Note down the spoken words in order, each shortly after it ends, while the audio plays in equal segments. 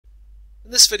In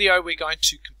this video we're going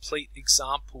to complete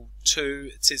example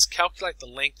 2. It says calculate the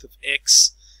length of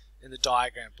x in the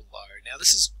diagram below. Now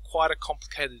this is quite a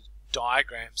complicated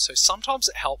diagram, so sometimes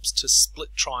it helps to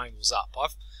split triangles up.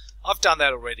 I've done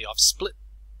that already. I've split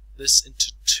this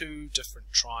into 2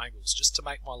 different triangles just to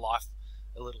make my life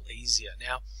a little easier.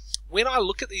 Now when I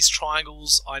look at these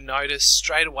triangles I notice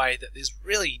straight away that there's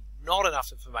really not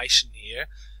enough information here.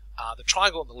 The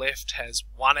triangle on the left has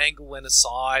one angle and a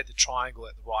side, the triangle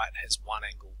at the right has one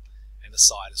angle and a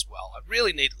side as well. I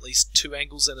really need at least 2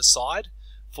 angles and a side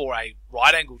for a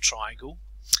right angled triangle,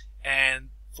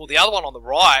 and for the other one on the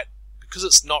right, because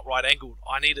it's not right angled,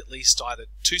 I need at least either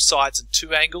 2 sides and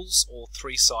 2 angles or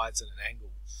 3 sides and an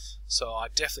angle. So I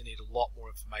definitely need a lot more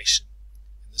information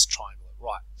in this triangle at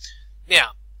right.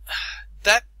 Now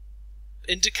that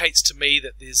indicates to me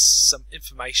that there's some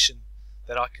information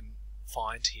that I can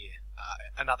find here,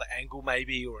 another angle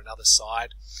maybe or another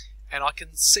side, and I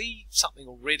can see something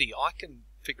already. I can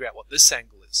figure out what this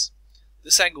angle is.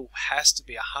 This angle has to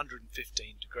be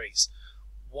 115 degrees.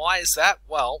 Why is that?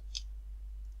 Well,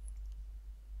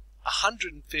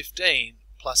 115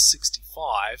 plus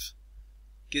 65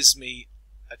 gives me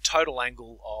a total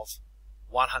angle of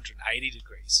 180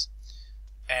 degrees,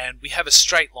 and we have a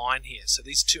straight line here, so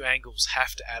these 2 angles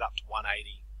have to add up to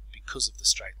 180 because of the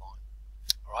straight line.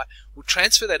 Alright, we'll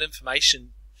transfer that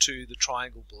information to the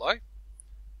triangle below.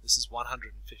 This is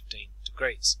 115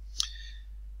 degrees.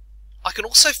 I can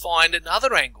also find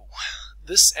another angle,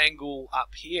 this angle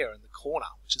up here in the corner,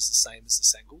 which is the same as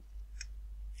this angle.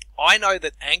 I know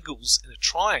that angles in a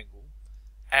triangle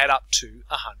add up to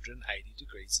 180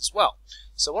 degrees as well.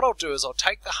 So what I'll do is I'll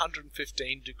take the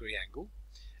 115 degree angle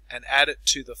and add it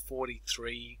to the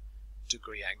 43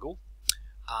 degree angle,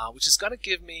 which is going to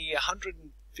give me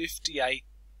 158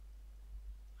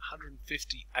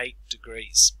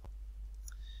 degrees.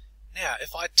 Now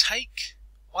if I take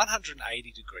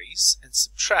 180 degrees and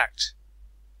subtract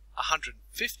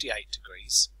 158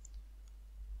 degrees,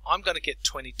 I'm going to get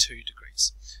 22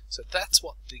 degrees. So that's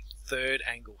what the third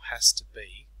angle has to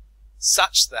be,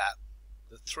 such that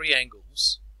the 3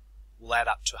 angles will add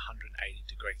up to 180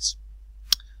 degrees.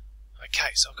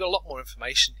 Okay, so I've got a lot more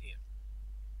information here.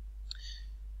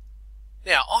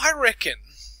 Now I reckon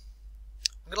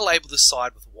I'm going to label this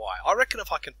side with y. I reckon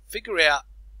if I can figure out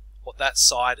what that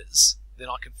side is, then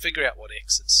I can figure out what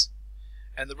x is.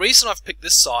 And the reason I've picked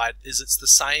this side is it's the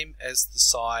same as the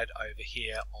side over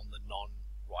here on the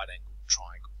non-right angled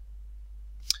triangle.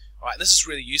 Alright, this is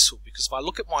really useful because if I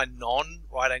look at my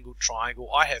non-right angled triangle,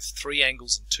 I have 3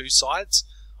 angles and 2 sides.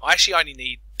 I actually only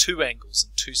need 2 angles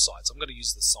and 2 sides. I'm going to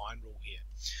use the sine rule here.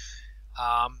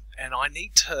 And I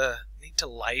need to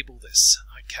label this.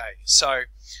 Okay, so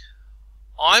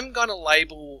I'm going to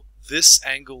label this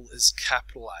angle as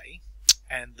capital A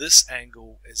and this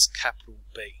angle as capital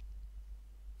B.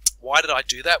 Why did I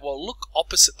do that? Well, look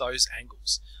opposite those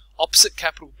angles. Opposite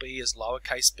capital B is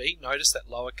lowercase b. Notice that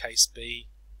lowercase b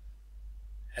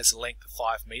has a length of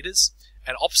 5 meters,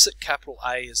 and opposite capital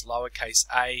A is lowercase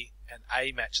a, and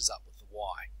a matches up with the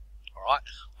y. Alright,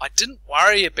 I didn't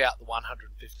worry about the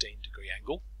 115 degree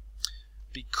angle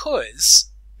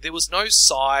because there was no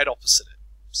side opposite it.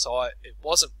 So it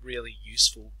wasn't really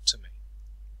useful to me.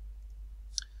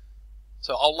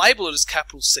 So I'll label it as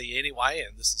capital C anyway,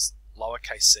 and this is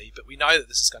lowercase c, but we know that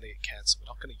this is going to get cancelled.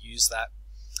 We're not going to use that.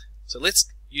 So let's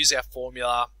use our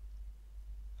formula.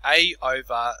 A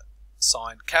over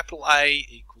sine capital A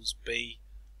equals B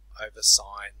over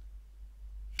sine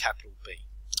capital B.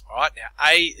 Alright, now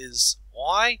A is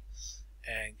y,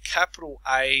 and capital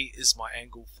A is my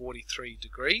angle 43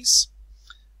 degrees.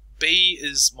 B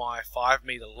is my 5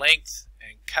 meter length,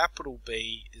 and capital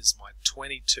B is my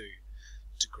 22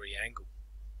 degree angle.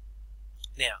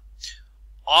 Now,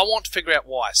 I want to figure out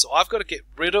y, so I've got to get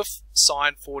rid of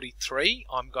sine 43.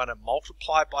 I'm going to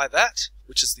multiply by that,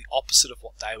 which is the opposite of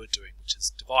what they were doing, which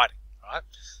is dividing, right?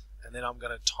 And then I'm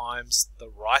going to times the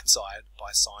right side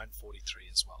by sine 43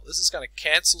 as well. This is going to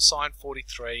cancel sine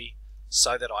 43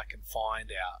 so that I can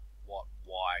find out what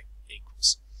y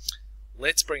equals.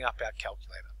 Let's bring up our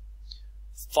calculator.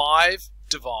 5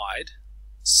 divide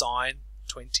sine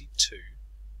 22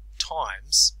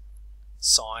 times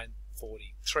sine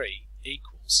 43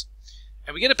 equals,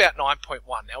 and we get about 9.1.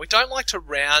 Now we don't like to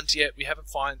round yet, we haven't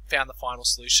found the final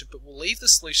solution, but we'll leave the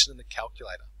solution in the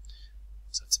calculator.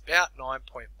 So it's about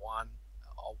 9.1.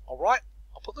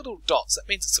 I'll put little dots, that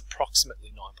means it's approximately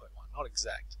 9.1, not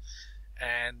exact,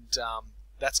 and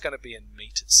that's going to be in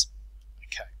meters.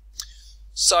 Okay,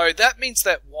 so that means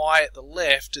that y at the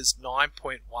left is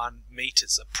 9.1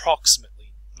 meters,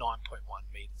 approximately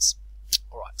 9.1 meters.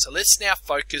 Alright, so let's now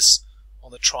focus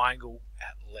on the triangle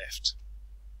at left.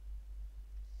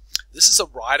 This is a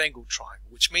right-angled triangle,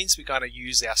 which means we're going to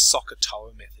use our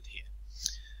SOHCAHTOA method here.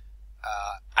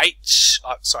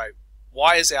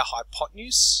 Y is our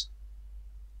hypotenuse,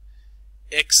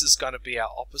 X is going to be our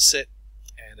opposite,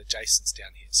 and adjacent's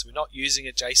down here. So we're not using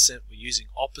adjacent, we're using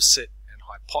opposite and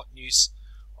hypotenuse.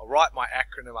 I'll write my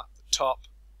acronym up the top,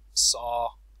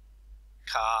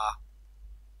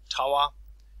 SOHCAHTOA,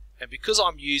 and because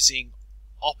I'm using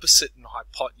opposite and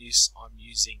hypotenuse, I'm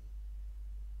using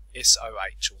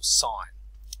SOH, or sine,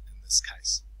 in this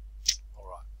case.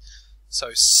 Alright,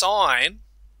 so sine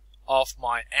of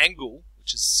my angle,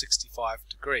 which is 65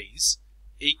 degrees,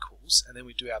 equals, and then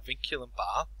we do our vinculum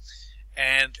bar,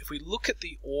 and if we look at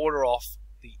the order of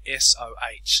the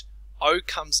SOH, O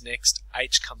comes next,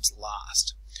 H comes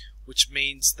last, which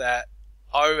means that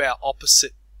O, our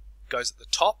opposite, goes at the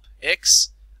top,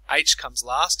 X, H comes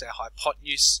last, our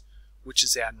hypotenuse, which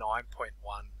is our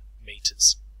 9.1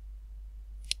 meters.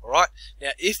 Alright,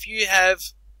 now if you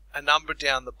have a number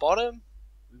down the bottom,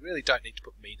 we really don't need to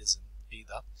put meters in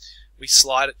either. We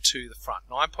slide it to the front.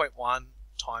 9.1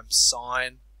 times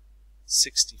sine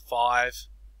 65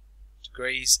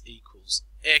 degrees equals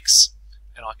X,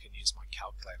 and I can use my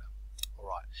calculator.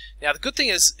 Alright, now the good thing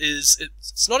is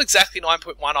it's not exactly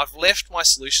 9.1. I've left my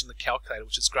solution in the calculator,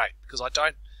 which is great, because I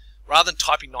don't, rather than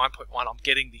typing 9.1, I'm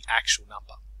getting the actual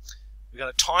number. We're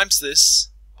going to times this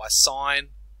by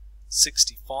sine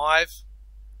 65,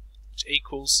 which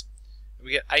equals, and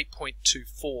we get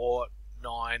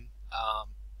 8.249.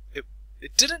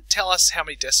 It didn't tell us how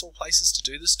many decimal places to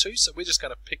do this to, so we're just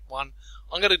going to pick one.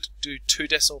 I'm going to do 2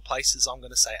 decimal places. I'm going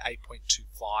to say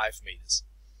 8.25 meters.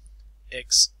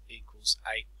 X equals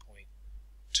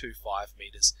 8.25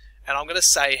 meters. And I'm going to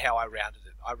say how I rounded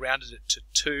it. I rounded it to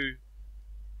 2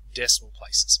 decimal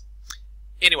places.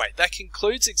 Anyway, that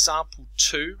concludes example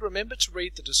 2. Remember to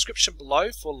read the description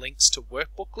below for links to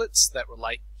work booklets that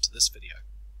relate to this video.